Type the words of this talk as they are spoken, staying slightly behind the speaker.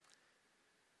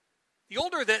The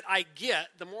older that I get,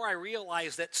 the more I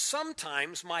realize that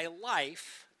sometimes my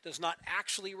life does not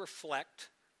actually reflect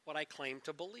what I claim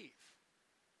to believe.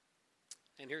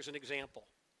 And here's an example.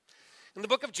 In the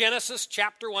book of Genesis,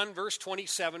 chapter 1, verse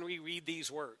 27, we read these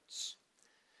words.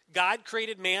 God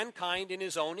created mankind in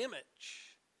his own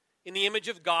image. In the image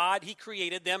of God, he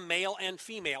created them, male and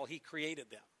female, he created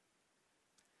them.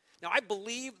 Now, I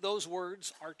believe those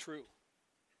words are true.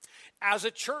 As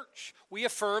a church, we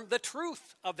affirm the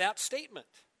truth of that statement.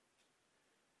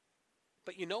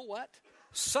 But you know what?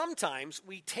 Sometimes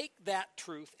we take that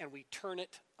truth and we turn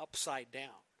it upside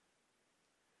down.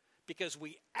 Because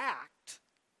we act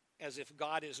as if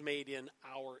God is made in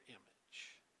our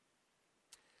image.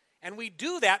 And we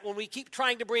do that when we keep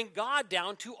trying to bring God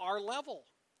down to our level.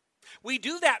 We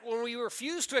do that when we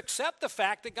refuse to accept the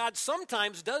fact that God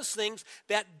sometimes does things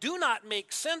that do not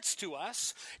make sense to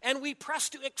us, and we press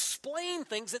to explain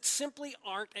things that simply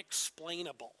aren't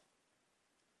explainable.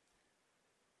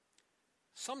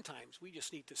 Sometimes we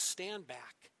just need to stand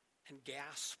back and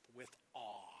gasp with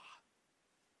awe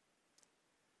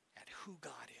at who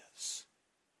God is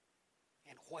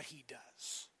and what he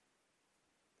does.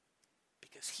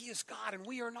 Because he is God and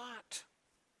we are not.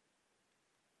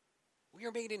 We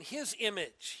are made in his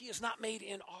image. He is not made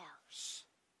in ours.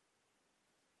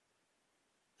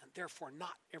 And therefore,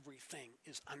 not everything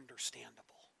is understandable.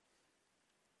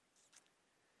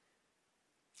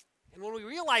 And when we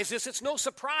realize this, it's no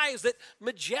surprise that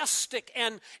majestic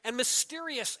and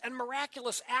mysterious and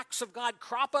miraculous acts of God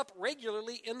crop up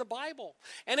regularly in the Bible.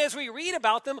 And as we read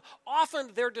about them,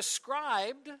 often they're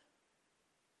described,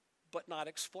 but not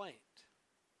explained.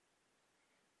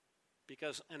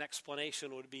 Because an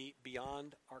explanation would be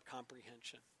beyond our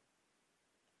comprehension.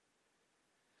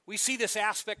 We see this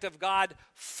aspect of God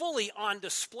fully on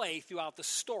display throughout the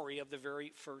story of the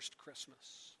very first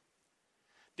Christmas.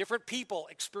 Different people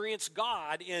experience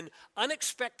God in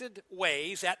unexpected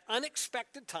ways at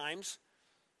unexpected times,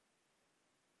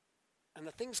 and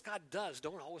the things God does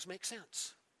don't always make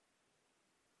sense.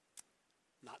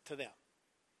 Not to them.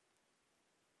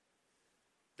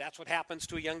 That's what happens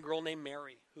to a young girl named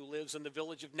Mary who lives in the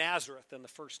village of Nazareth in the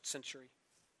first century.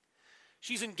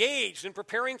 She's engaged in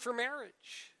preparing for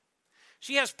marriage.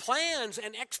 She has plans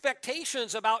and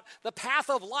expectations about the path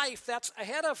of life that's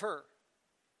ahead of her.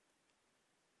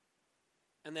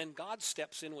 And then God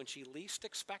steps in when she least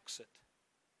expects it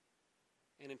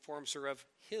and informs her of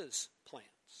his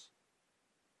plans.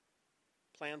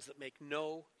 Plans that make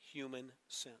no human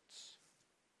sense.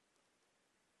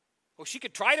 Well, she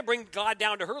could try to bring God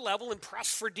down to her level and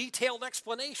press for detailed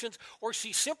explanations, or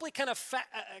she simply can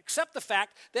accept the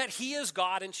fact that he is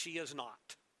God and she is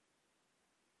not.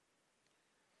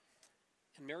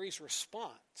 And Mary's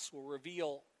response will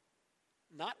reveal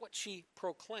not what she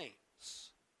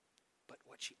proclaims, but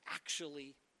what she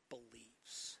actually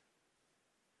believes.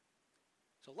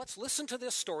 So let's listen to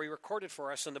this story recorded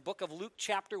for us in the book of Luke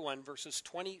chapter 1, verses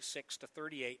 26 to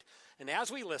 38. And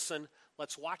as we listen,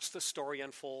 let's watch the story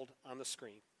unfold on the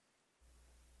screen.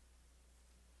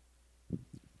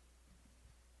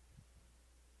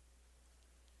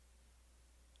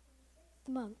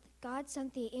 The month, God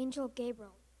sent the angel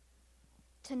Gabriel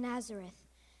to Nazareth,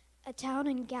 a town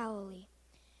in Galilee,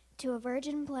 to a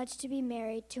virgin pledged to be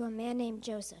married to a man named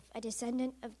Joseph, a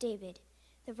descendant of David.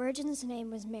 The virgin's name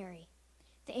was Mary.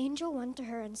 The angel went to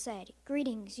her and said,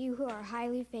 "Greetings, you who are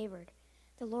highly favored.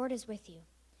 The Lord is with you."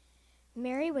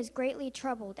 Mary was greatly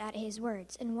troubled at his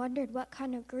words and wondered what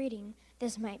kind of greeting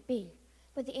this might be.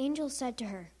 But the angel said to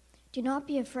her, "Do not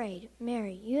be afraid,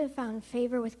 Mary, you have found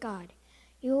favor with God.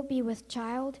 You will be with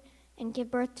child and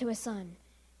give birth to a son,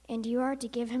 and you are to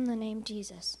give him the name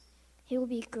Jesus. He will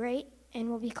be great and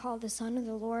will be called the Son of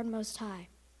the Lord Most High.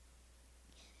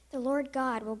 The Lord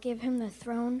God will give him the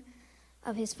throne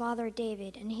of his father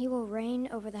David, and he will reign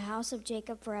over the house of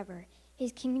Jacob forever.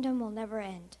 His kingdom will never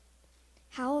end."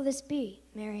 "How will this be?"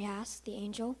 Mary asked the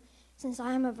angel, "since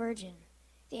I am a virgin?"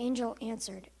 The angel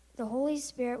answered, "The Holy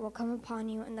Spirit will come upon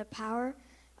you, and the power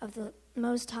of the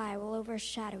Most High will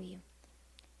overshadow you.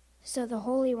 So the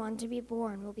Holy One to be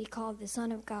born will be called the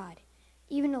Son of God.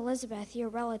 Even Elizabeth, your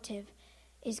relative,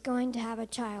 is going to have a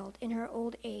child in her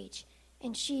old age,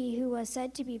 and she who was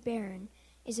said to be barren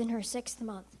is in her 6th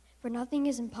month. For nothing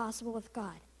is impossible with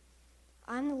God."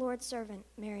 "I am the Lord's servant,"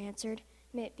 Mary answered.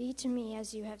 "May it be to me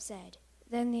as you have said."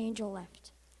 Then the angel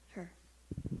left her.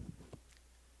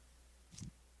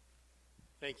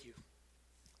 Thank you.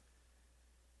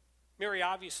 Mary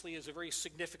obviously is a very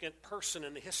significant person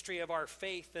in the history of our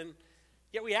faith, and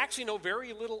yet we actually know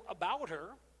very little about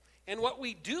her, and what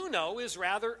we do know is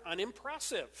rather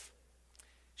unimpressive.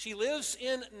 She lives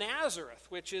in Nazareth,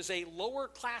 which is a lower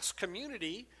class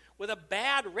community with a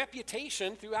bad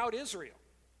reputation throughout Israel.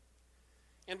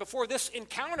 And before this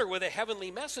encounter with a heavenly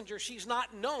messenger, she's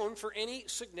not known for any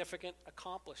significant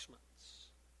accomplishments.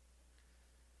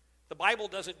 The Bible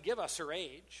doesn't give us her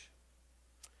age.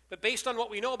 But based on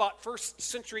what we know about first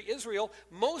century Israel,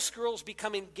 most girls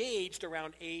become engaged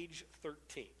around age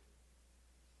 13.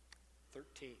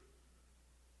 13.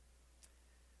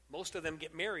 Most of them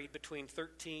get married between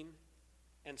 13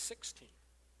 and 16.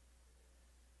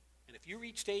 And if you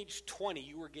reached age 20,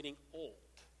 you were getting old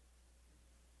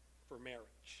for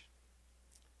marriage.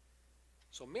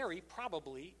 So Mary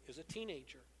probably is a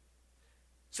teenager.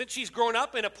 Since she's grown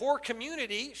up in a poor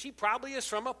community, she probably is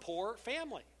from a poor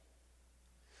family.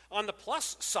 On the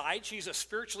plus side, she's a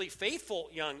spiritually faithful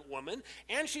young woman,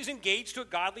 and she's engaged to a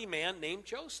godly man named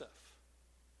Joseph.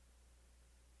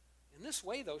 In this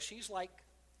way, though, she's like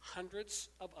hundreds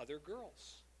of other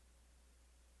girls.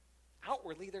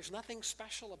 Outwardly, there's nothing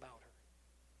special about her.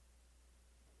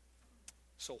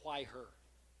 So why her?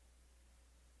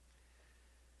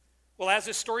 Well, as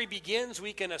this story begins,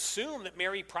 we can assume that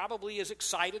Mary probably is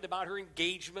excited about her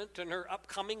engagement and her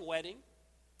upcoming wedding.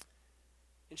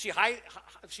 And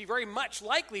she very much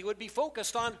likely would be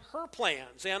focused on her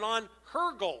plans and on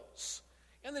her goals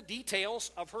and the details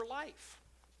of her life.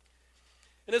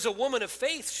 And as a woman of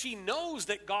faith, she knows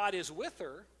that God is with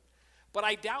her, but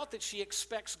I doubt that she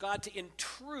expects God to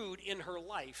intrude in her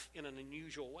life in an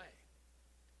unusual way.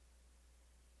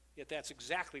 Yet that's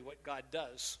exactly what God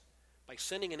does by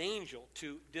sending an angel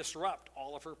to disrupt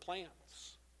all of her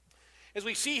plans. As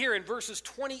we see here in verses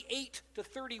 28 to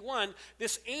 31,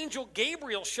 this angel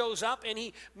Gabriel shows up and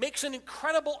he makes an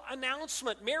incredible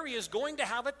announcement. Mary is going to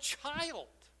have a child.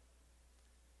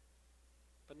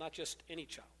 But not just any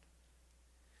child.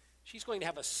 She's going to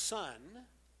have a son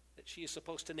that she is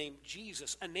supposed to name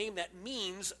Jesus, a name that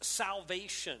means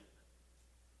salvation.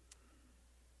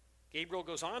 Gabriel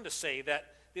goes on to say that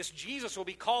this Jesus will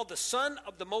be called the Son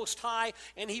of the Most High,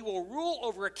 and he will rule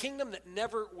over a kingdom that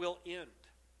never will end.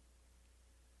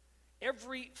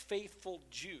 Every faithful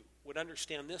Jew would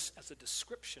understand this as a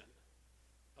description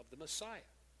of the Messiah.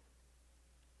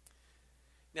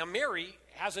 Now, Mary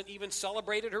hasn't even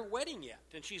celebrated her wedding yet,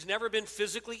 and she's never been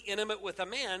physically intimate with a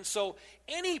man, so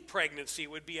any pregnancy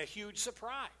would be a huge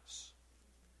surprise.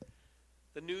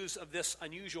 The news of this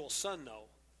unusual son, though,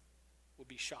 would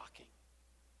be shocking.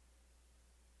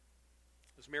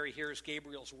 As Mary hears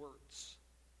Gabriel's words,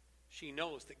 she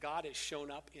knows that God has shown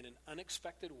up in an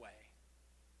unexpected way,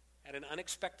 at an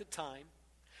unexpected time,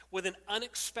 with an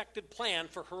unexpected plan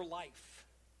for her life.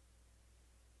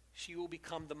 She will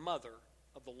become the mother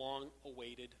of the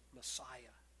long-awaited Messiah.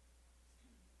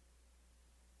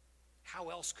 How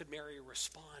else could Mary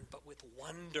respond but with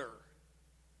wonder?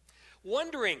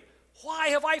 Wondering, why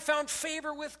have I found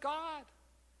favor with God?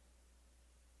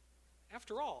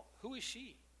 After all, who is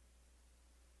she?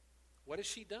 What has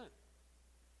she done?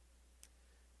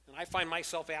 And I find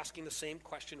myself asking the same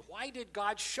question. Why did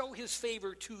God show his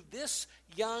favor to this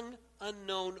young,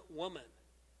 unknown woman?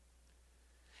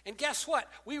 And guess what?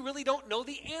 We really don't know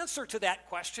the answer to that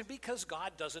question because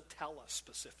God doesn't tell us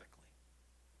specifically.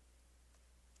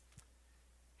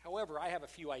 However, I have a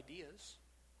few ideas.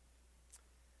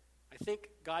 I think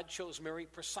God chose Mary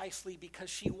precisely because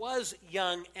she was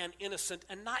young and innocent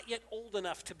and not yet old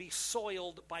enough to be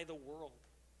soiled by the world.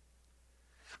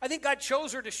 I think God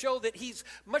chose her to show that he's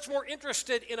much more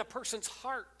interested in a person's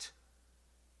heart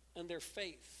and their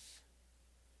faith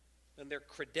than their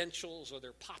credentials or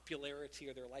their popularity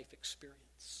or their life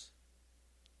experience.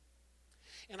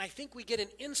 And I think we get an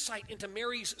insight into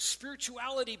Mary's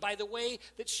spirituality by the way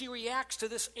that she reacts to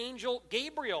this angel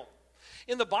Gabriel.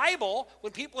 In the Bible,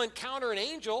 when people encounter an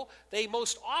angel, they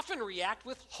most often react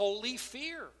with holy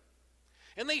fear.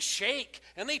 And they shake,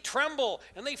 and they tremble,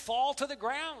 and they fall to the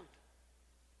ground.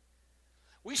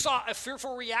 We saw a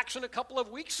fearful reaction a couple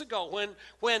of weeks ago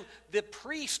when the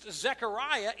priest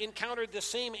Zechariah encountered the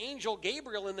same angel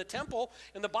Gabriel in the temple,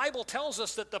 and the Bible tells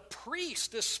us that the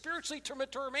priest, this spiritually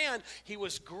mature man, he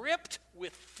was gripped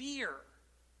with fear.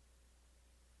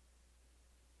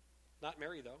 Not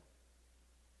Mary, though.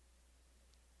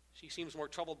 She seems more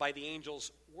troubled by the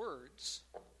angel's words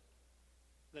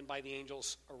than by the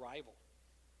angel's arrival.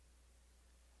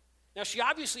 Now, she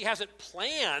obviously hasn't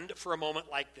planned for a moment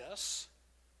like this.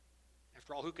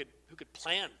 After all, who could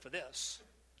plan for this?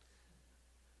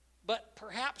 But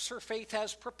perhaps her faith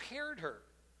has prepared her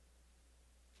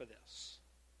for this.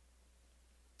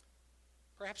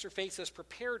 Perhaps her faith has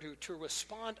prepared her to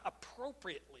respond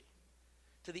appropriately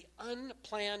to the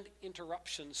unplanned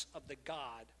interruptions of the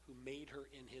God who made her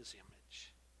in his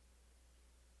image.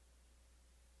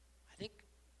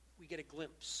 a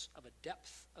glimpse of a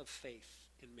depth of faith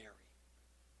in Mary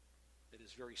that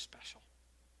is very special.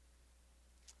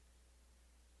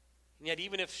 And yet,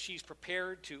 even if she's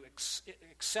prepared to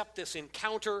accept this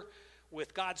encounter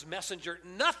with God's messenger,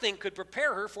 nothing could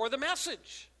prepare her for the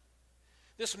message.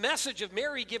 This message of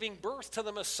Mary giving birth to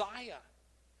the Messiah.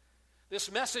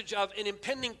 This message of an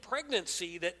impending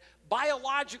pregnancy that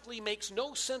biologically makes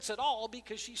no sense at all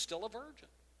because she's still a virgin.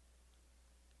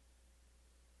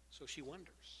 So she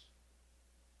wonders.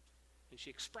 And she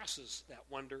expresses that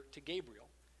wonder to Gabriel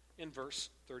in verse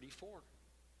 34.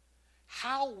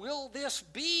 How will this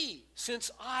be,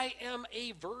 since I am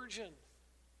a virgin?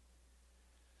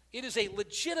 It is a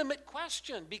legitimate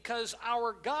question because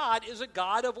our God is a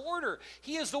God of order.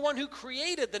 He is the one who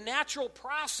created the natural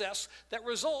process that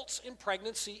results in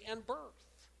pregnancy and birth.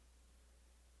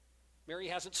 Mary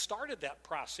hasn't started that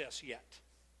process yet.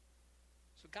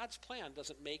 So God's plan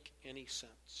doesn't make any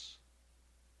sense.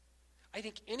 I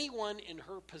think anyone in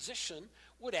her position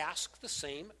would ask the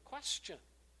same question.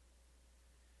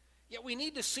 Yet we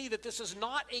need to see that this is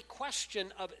not a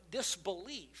question of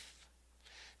disbelief,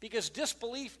 because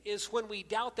disbelief is when we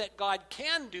doubt that God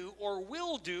can do or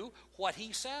will do what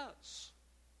he says.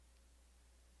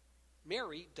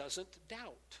 Mary doesn't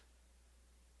doubt.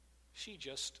 She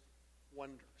just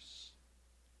wonders.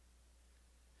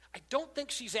 I don't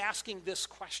think she's asking this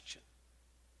question.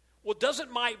 Well,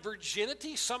 doesn't my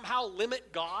virginity somehow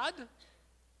limit God?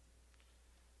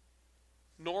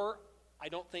 Nor, I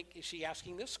don't think, is she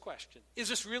asking this question. Is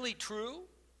this really true?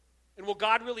 And will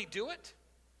God really do it?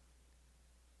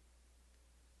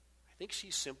 I think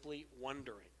she's simply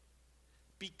wondering.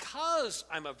 Because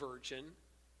I'm a virgin,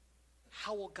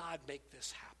 how will God make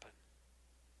this happen?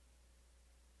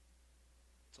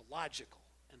 It's a logical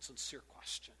and sincere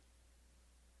question.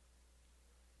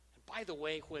 By the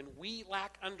way, when we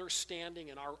lack understanding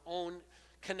in our own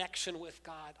connection with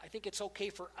God, I think it's okay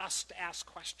for us to ask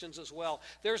questions as well.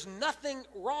 There's nothing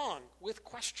wrong with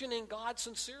questioning God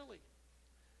sincerely.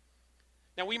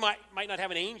 Now, we might not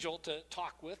have an angel to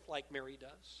talk with like Mary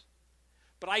does,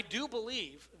 but I do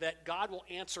believe that God will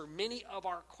answer many of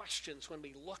our questions when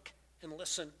we look and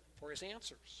listen for his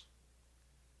answers.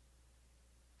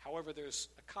 However, there's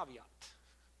a caveat.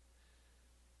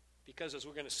 Because as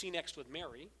we're going to see next with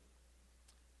Mary,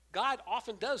 God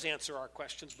often does answer our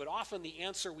questions, but often the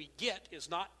answer we get is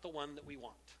not the one that we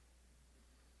want.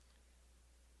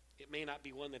 It may not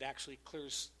be one that actually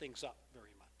clears things up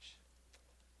very much.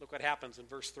 Look what happens in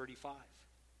verse 35.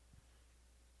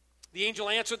 The angel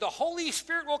answered, "The Holy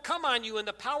Spirit will come on you, and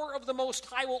the power of the Most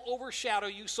High will overshadow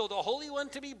you, so the Holy One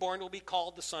to be born will be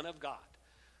called the Son of God."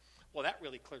 Well, that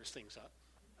really clears things up.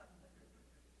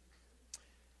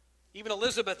 Even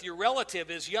Elizabeth, your relative,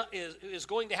 is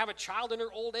going to have a child in her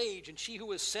old age, and she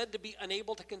who is said to be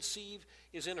unable to conceive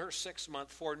is in her 6th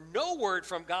month. For no word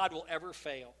from God will ever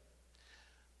fail.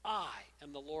 I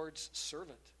am the Lord's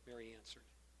servant, Mary answered.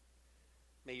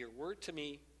 May your word to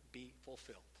me be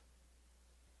fulfilled.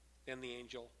 Then the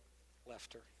angel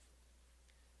left her.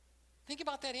 Think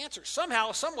about that answer.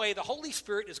 Somehow, some way, the Holy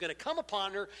Spirit is going to come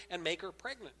upon her and make her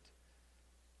pregnant.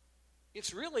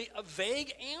 It's really a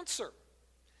vague answer.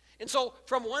 And so,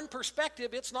 from one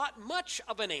perspective, it's not much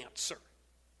of an answer.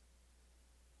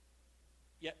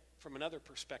 Yet, from another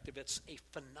perspective, it's a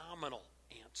phenomenal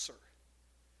answer.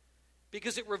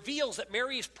 Because it reveals that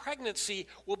Mary's pregnancy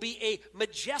will be a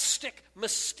majestic,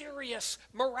 mysterious,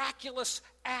 miraculous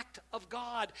act of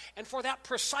God. And for that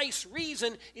precise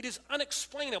reason, it is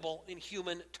unexplainable in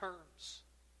human terms.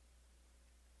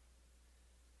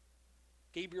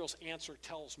 Gabriel's answer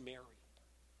tells Mary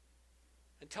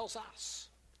and tells us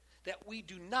that we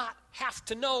do not have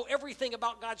to know everything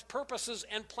about God's purposes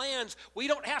and plans. We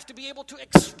don't have to be able to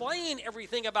explain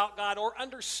everything about God or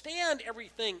understand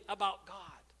everything about God.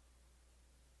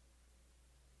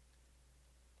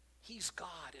 He's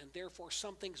God, and therefore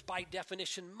some things by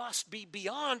definition must be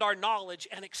beyond our knowledge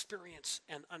and experience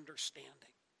and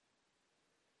understanding.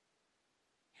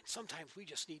 And sometimes we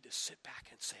just need to sit back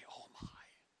and say, "Oh my,"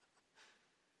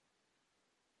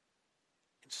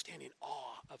 and stand in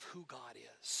awe of who God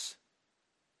is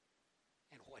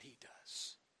and what he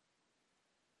does.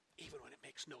 Even when it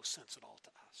makes no sense at all to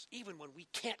us. Even when we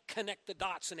can't connect the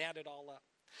dots and add it all up.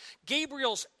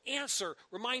 Gabriel's answer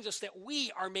reminds us that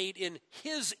we are made in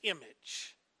his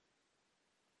image.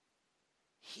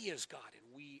 He is God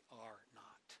and we are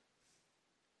not.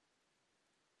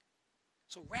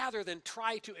 So rather than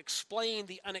try to explain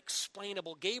the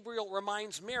unexplainable, Gabriel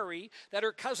reminds Mary that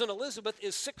her cousin Elizabeth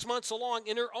is 6 months along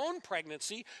in her own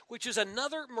pregnancy, which is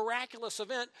another miraculous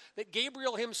event that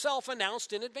Gabriel himself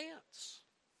announced in advance.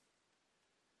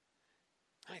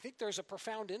 I think there's a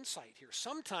profound insight here.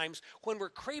 Sometimes when we're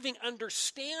craving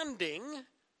understanding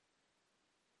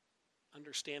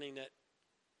that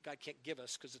God can't give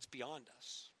us because it's beyond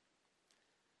us,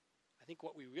 I think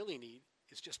what we really need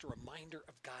is just a reminder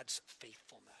of God's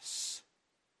faithfulness.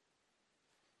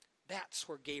 That's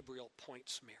where Gabriel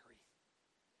points Mary.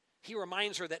 He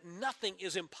reminds her that nothing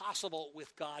is impossible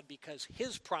with God because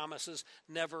his promises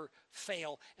never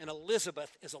fail, and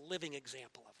Elizabeth is a living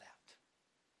example of that.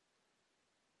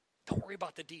 Don't worry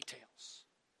about the details.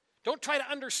 Don't try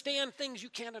to understand things you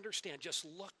can't understand. Just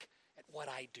look at what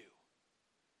I do.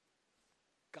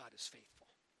 God is faithful.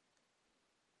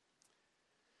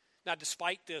 Now,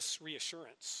 despite this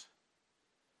reassurance,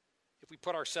 if we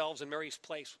put ourselves in Mary's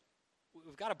place,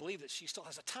 we've got to believe that she still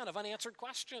has a ton of unanswered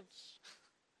questions.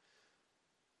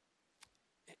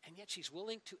 And yet she's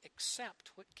willing to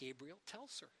accept what Gabriel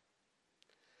tells her.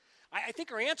 I think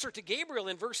her answer to Gabriel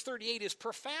in verse 38 is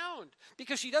profound,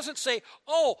 because she doesn't say,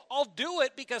 oh, I'll do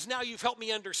it because now you've helped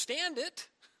me understand it.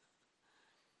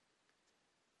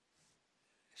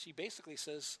 She basically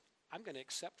says, I'm going to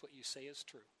accept what you say is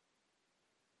true.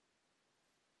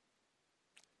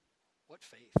 What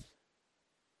faith?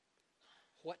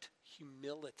 What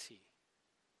humility?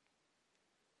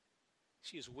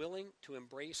 She is willing to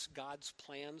embrace God's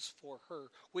plans for her,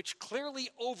 which clearly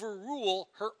overrule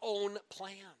her own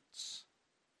plans.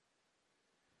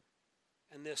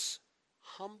 And this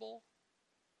humble,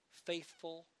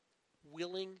 faithful,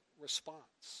 willing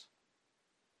response,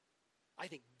 I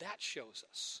think that shows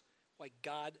us why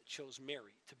God chose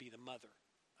Mary to be the mother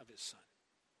of his son.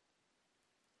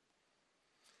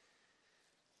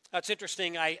 That's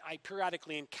interesting. I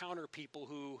periodically encounter people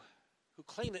who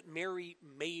claim that Mary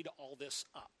made all this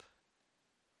up.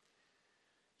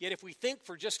 Yet if we think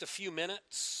for just a few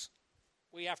minutes,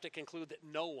 we have to conclude that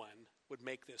no one would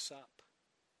make this up,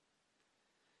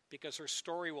 because her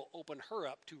story will open her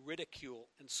up to ridicule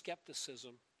and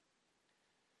skepticism.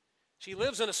 She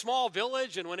lives in a small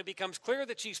village, and when it becomes clear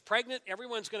that she's pregnant,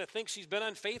 everyone's going to think she's been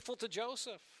unfaithful to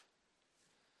Joseph.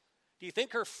 Do you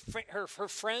think her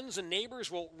friends and neighbors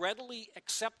will readily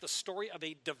accept the story of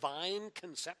a divine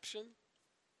conception?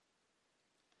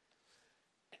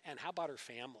 And how about her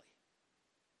family?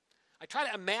 I try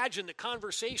to imagine the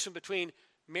conversation between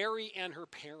Mary and her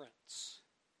parents.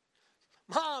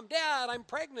 Mom, Dad, I'm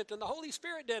pregnant and the Holy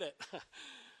Spirit did it.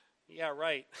 Yeah,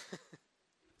 right.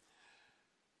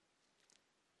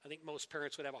 I think most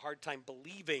parents would have a hard time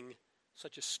believing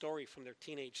such a story from their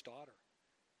teenage daughter.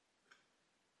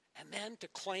 And then to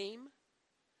claim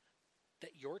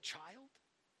that your child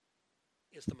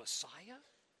is the Messiah?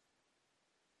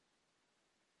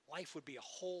 Life would be a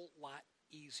whole lot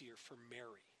easier for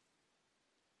Mary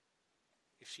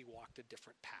if she walked a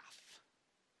different path.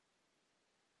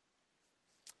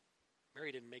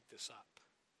 Mary didn't make this up.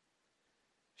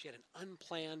 She had an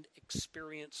unplanned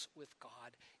experience with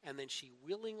God, and then she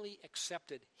willingly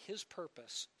accepted his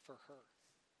purpose for her.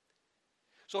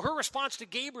 So her response to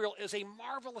Gabriel is a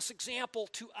marvelous example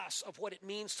to us of what it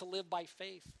means to live by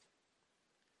faith.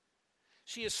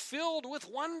 She is filled with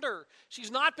wonder.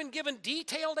 She's not been given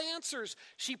detailed answers.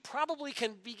 She probably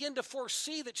can begin to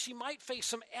foresee that she might face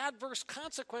some adverse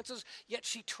consequences, yet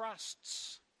she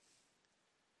trusts.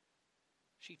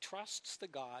 She trusts the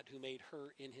God who made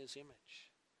her in his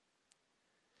image.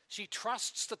 She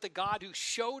trusts that the God who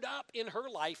showed up in her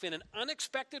life in an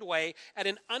unexpected way at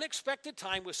an unexpected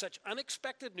time with such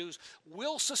unexpected news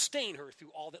will sustain her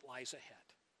through all that lies ahead.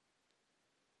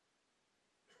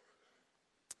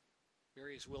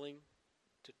 Mary is willing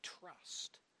to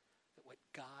trust that what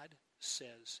God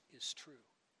says is true,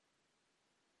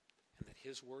 and that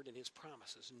his word and his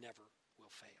promises never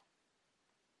will fail.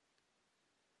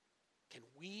 Can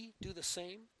we do the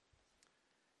same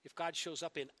if God shows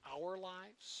up in our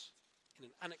lives in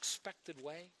an unexpected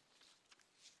way?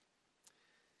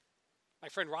 My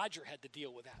friend Roger had to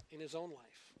deal with that in his own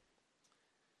life.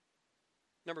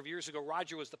 A number of years ago,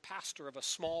 Roger was the pastor of a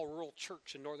small rural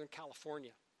church in Northern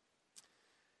California.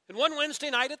 And one Wednesday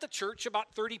night at the church,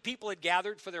 about 30 people had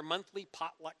gathered for their monthly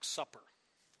potluck supper.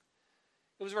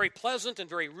 It was a very pleasant and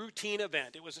very routine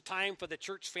event. It was a time for the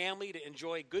church family to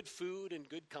enjoy good food and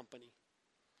good company.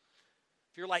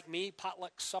 If you're like me,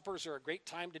 potluck suppers are a great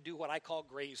time to do what I call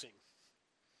grazing.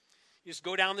 You just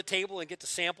go down the table and get to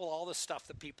sample all the stuff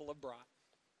that people have brought.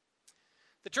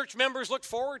 The church members looked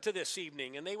forward to this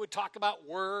evening, and they would talk about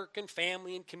work and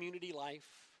family and community life.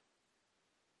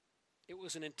 It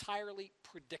was an entirely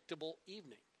predictable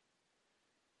evening,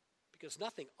 because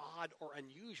nothing odd or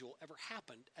unusual ever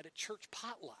happened at a church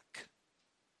potluck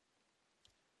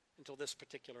until this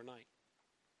particular night.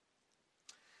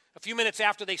 A few minutes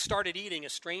after they started eating, a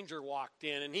stranger walked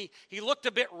in, and he looked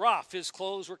a bit rough. His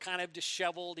clothes were kind of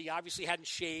disheveled. He obviously hadn't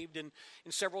shaved in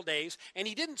several days. And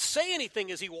he didn't say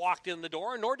anything as he walked in the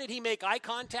door, nor did he make eye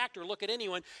contact or look at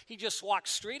anyone. He just walked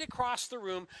straight across the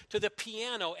room to the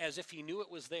piano as if he knew it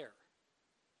was there.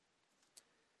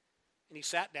 And he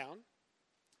sat down,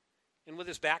 and with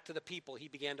his back to the people, he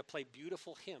began to play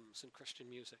beautiful hymns and Christian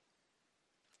music.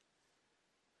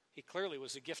 He clearly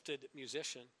was a gifted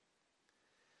musician.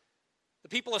 The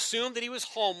people assumed that he was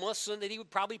homeless and that he would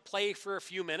probably play for a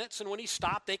few minutes, and when he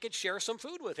stopped, they could share some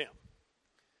food with him.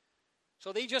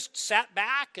 So they just sat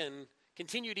back and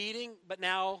continued eating, but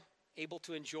now able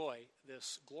to enjoy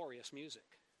this glorious music.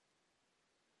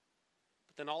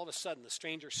 But then all of a sudden, the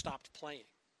stranger stopped playing,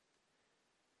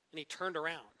 and he turned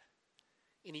around,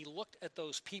 and he looked at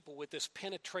those people with this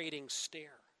penetrating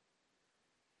stare,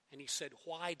 and he said,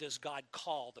 "Why does God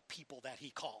call the people that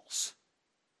he calls?"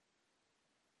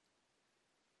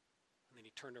 And then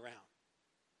he turned around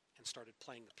and started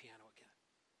playing the piano again.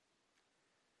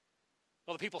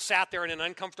 Well, the people sat there in an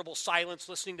uncomfortable silence,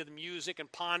 listening to the music and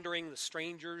pondering the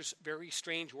stranger's very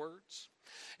strange words.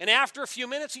 And after a few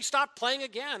minutes, he stopped playing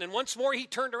again. And once more, he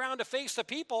turned around to face the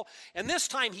people. And this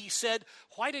time he said,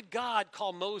 "Why did God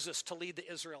call Moses to lead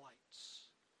the Israelites?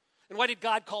 And why did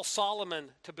God call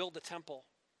Solomon to build the temple?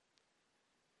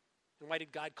 And why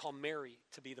did God call Mary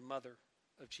to be the mother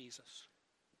of Jesus?"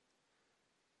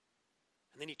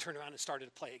 And then he turned around and started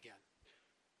to play again.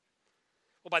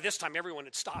 Well, by this time, everyone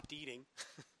had stopped eating.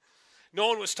 No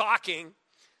one was talking.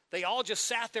 They all just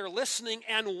sat there listening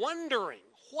and wondering,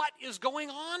 what is going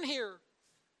on here?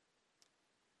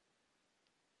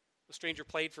 The stranger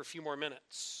played for a few more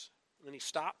minutes. And then he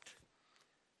stopped,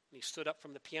 and he stood up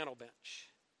from the piano bench.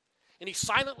 And he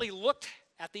silently looked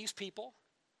at these people,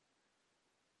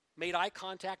 made eye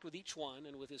contact with each one,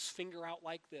 and with his finger out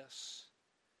like this,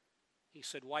 he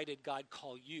said, "Why did God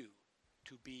call you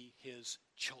to be his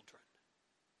children?"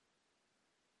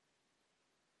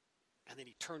 And then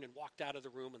he turned and walked out of the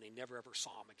room, and they never ever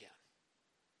saw him again.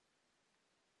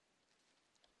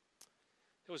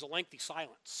 There was a lengthy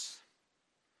silence.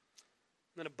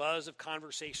 And then a buzz of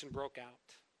conversation broke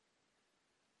out.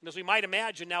 And as we might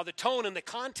imagine now, the tone and the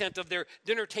content of their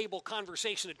dinner table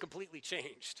conversation had completely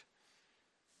changed.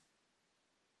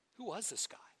 Who was this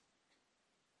guy?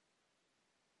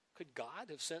 Could God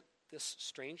have sent this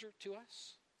stranger to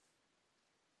us?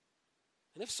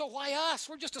 And if so, why us?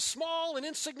 We're just a small and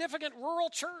insignificant rural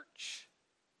church.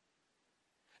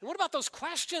 And what about those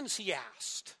questions he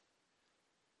asked?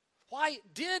 Why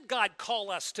did God call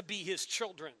us to be his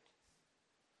children?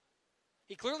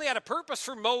 He clearly had a purpose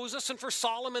for Moses and for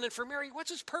Solomon and for Mary.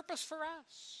 What's his purpose for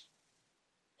us?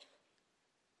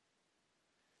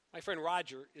 My friend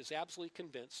Roger is absolutely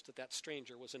convinced that that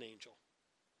stranger was an angel,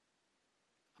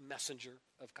 a messenger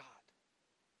of God.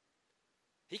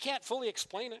 He can't fully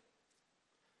explain it.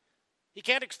 He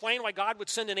can't explain why God would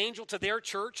send an angel to their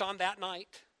church on that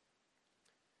night.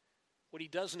 What he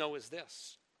does know is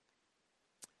this: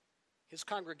 his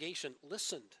congregation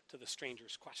listened to the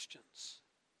stranger's questions,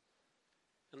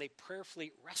 and they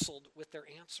prayerfully wrestled with their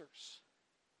answers.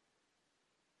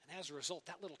 And as a result,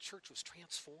 that little church was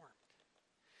transformed.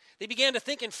 They began to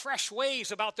think in fresh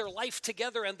ways about their life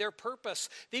together and their purpose.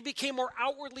 They became more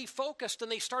outwardly focused,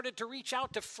 and they started to reach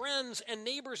out to friends and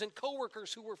neighbors and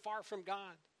coworkers who were far from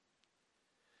God.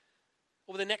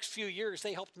 Over the next few years,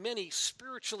 they helped many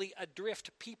spiritually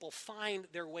adrift people find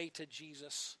their way to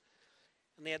Jesus,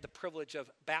 and they had the privilege of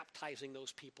baptizing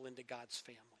those people into God's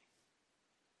family.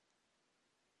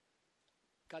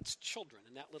 God's children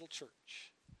in that little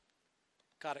church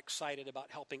got excited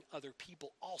about helping other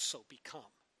people also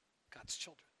become God's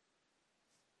children.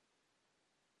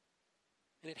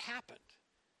 And it happened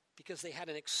because they had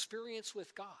an experience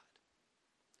with God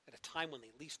at a time when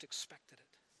they least expected it.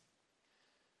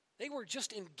 They were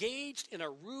just engaged in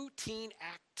a routine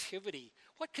activity.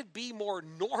 What could be more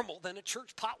normal than a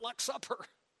church potluck supper?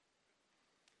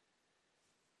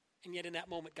 And yet in that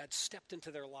moment, God stepped into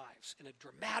their lives in a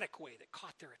dramatic way that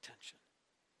caught their attention.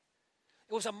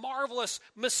 It was a marvelous,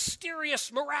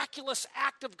 mysterious, miraculous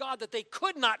act of God that they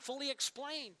could not fully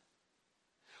explain.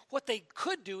 What they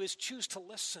could do is choose to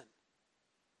listen.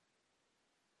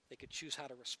 They could choose how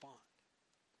to respond.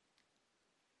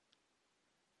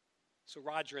 So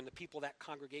Roger and the people of that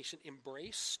congregation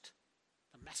embraced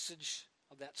the message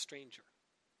of that stranger,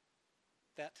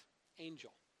 that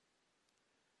angel,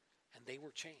 and they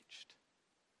were changed.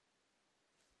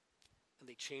 And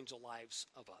they changed the lives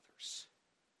of others.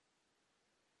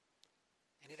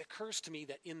 And it occurs to me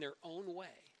that in their own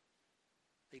way,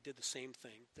 they did the same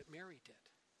thing that Mary did.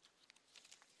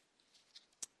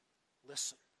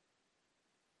 Listen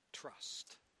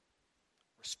trust.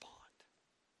 Respond.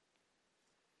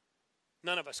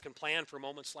 None of us can plan for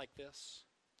moments like this.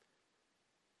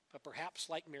 But perhaps,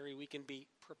 like Mary, we can be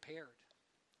prepared.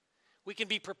 We can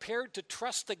be prepared to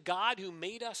trust the God who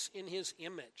made us in his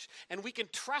image. And we can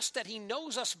trust that he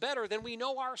knows us better than we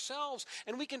know ourselves.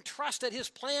 And we can trust that his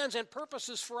plans and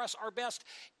purposes for us are best,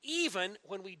 even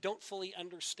when we don't fully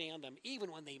understand them,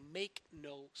 even when they make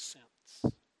no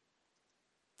sense.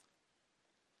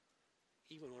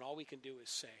 Even when all we can do is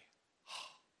say,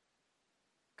 oh,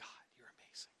 God, you're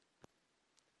amazing.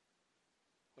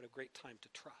 What a great time to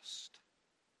trust.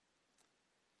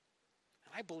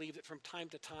 I believe that from time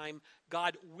to time,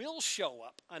 God will show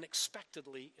up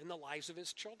unexpectedly in the lives of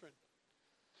his children.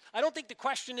 I don't think the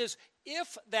question is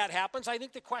if that happens. I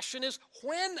think the question is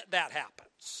when that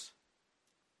happens.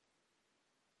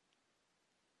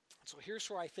 So here's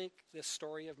where I think this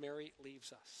story of Mary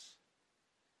leaves us.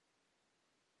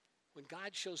 When God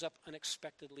shows up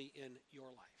unexpectedly in your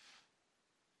life,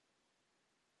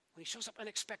 when he shows up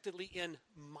unexpectedly in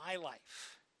my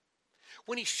life,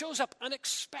 when he shows up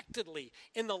unexpectedly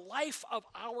in the life of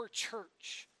our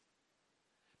church,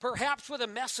 perhaps with a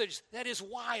message that is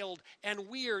wild and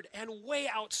weird and way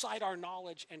outside our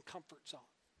knowledge and comfort zone,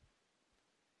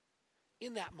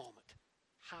 in that moment,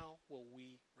 how will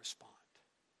we respond?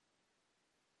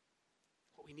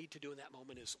 What we need to do in that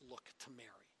moment is look to Mary,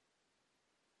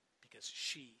 because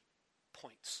she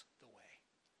points the way.